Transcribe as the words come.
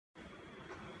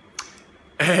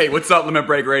Hey, what's up, Limit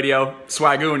Break Radio?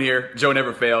 Swagoon here, Joe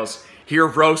Never Fails, here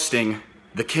roasting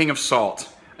the king of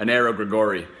salt, Enero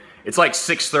Grigori. It's like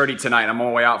 6:30 tonight. I'm on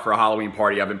my way out for a Halloween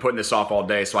party. I've been putting this off all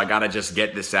day, so I gotta just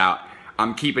get this out.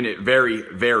 I'm keeping it very,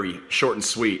 very short and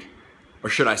sweet. Or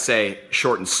should I say,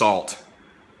 short and salt,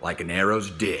 like Enero's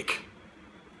dick.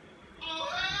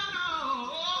 I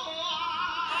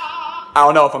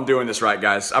don't know if I'm doing this right,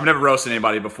 guys. I've never roasted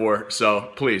anybody before, so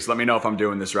please let me know if I'm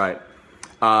doing this right.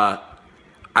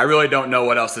 I really don't know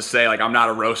what else to say. Like, I'm not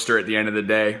a roaster at the end of the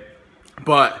day.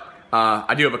 But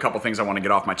I do have a couple things I want to get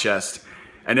off my chest.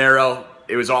 Enero,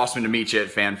 it was awesome to meet you at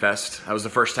FanFest. That was the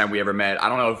first time we ever met. I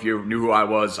don't know if you knew who I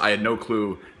was. I had no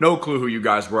clue who you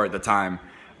guys were at the time.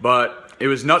 But it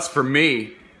was nuts for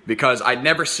me because I'd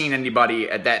never seen anybody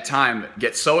at that time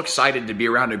get so excited to be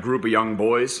around a group of young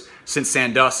boys since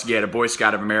Sandusky at a Boy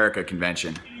Scout of America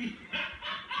convention.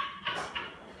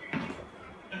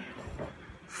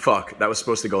 Fuck, that was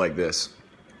supposed to go like this.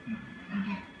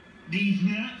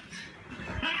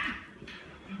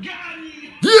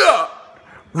 Yeah!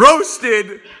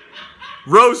 Roasted!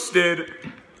 Roasted!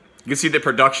 You can see the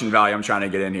production value I'm trying to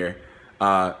get in here.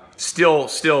 Still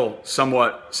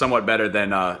somewhat better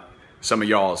than some of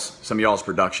y'all's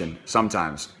production,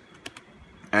 sometimes.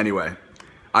 Anyway,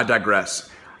 I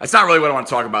digress. That's not really what I want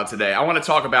to talk about today. I want to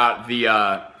talk about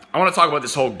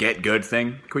this whole get good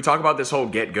thing. Can we talk about this whole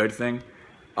get good thing?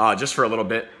 Just for a little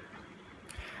bit.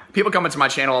 People come into my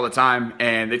channel all the time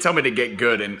and they tell me to get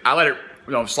good, and I let it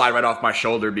slide right off my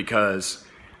shoulder because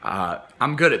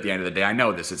I'm good at the end of the day. I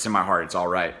know this. It's in my heart. It's all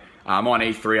right. I'm on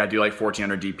A3. I do like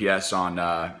 1400 DPS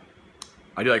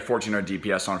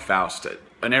on Faust.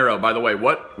 Enero, by the way,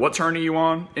 what turn are you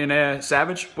on in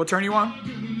Savage? What turn are you on?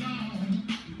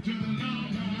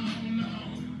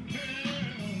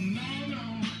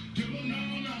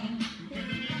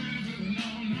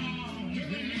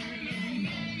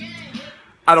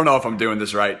 I don't know if I'm doing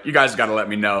this right. You guys got to let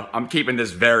me know. I'm keeping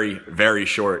this very, very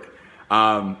short.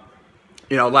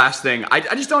 Last thing, I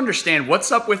just don't understand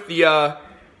what's up with the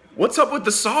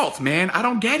salt, man. I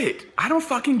don't get it. I don't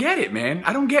fucking get it, man.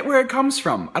 I don't get where it comes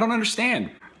from. I don't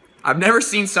understand. I've never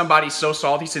seen somebody so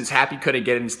salty since Happy couldn't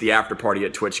get into the after party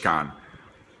at TwitchCon.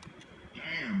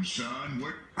 Damn, son.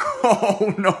 What?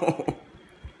 Oh no.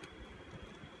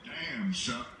 Damn,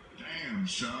 son. Damn,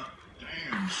 son.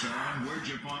 Damn, son. Where'd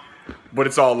you find? But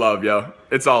it's all love, yo.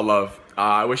 It's all love.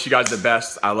 I wish you guys the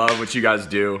best. I love what you guys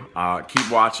do.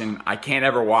 Keep watching. I can't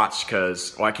ever watch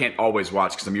I can't always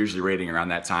watch because I'm usually raiding around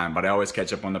that time, but I always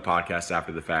catch up on the podcast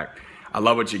after the fact. I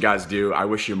love what you guys do. I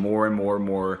wish you more and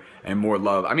more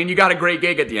love. I mean, you got a great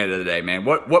gig at the end of the day, man.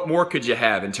 What more could you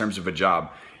have in terms of a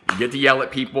job? You get to yell at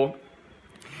people.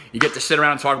 You get to sit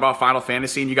around and talk about Final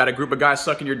Fantasy, and you got a group of guys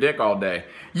sucking your dick all day.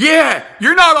 Yeah,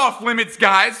 you're not off limits,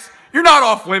 guys. You're not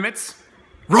off limits.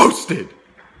 Roasted.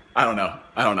 I don't know.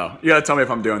 You gotta tell me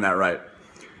if I'm doing that right.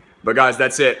 But guys,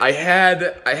 that's it. I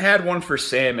had one for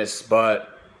Samus,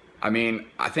 but I mean,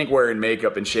 I think wearing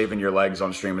makeup and shaving your legs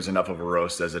on stream is enough of a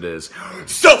roast as it is.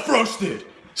 Self-roasted!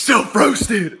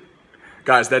 Self-roasted!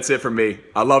 Guys, that's it for me.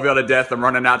 I love y'all to death. I'm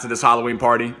running out to this Halloween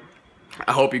party.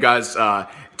 I hope you guys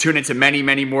tune into many,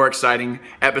 many more exciting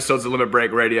episodes of Limit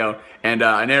Break Radio. And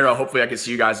Enero, hopefully I can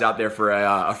see you guys out there for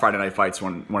a Friday Night Fights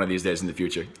one of these days in the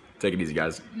future. Take it easy,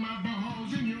 guys.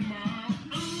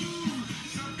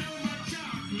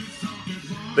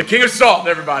 The king of salt,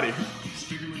 everybody.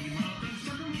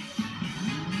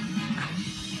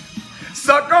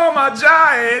 Suck on my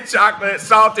giant chocolate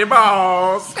salty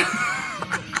balls.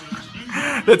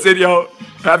 That's it, yo.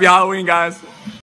 Happy Halloween, guys.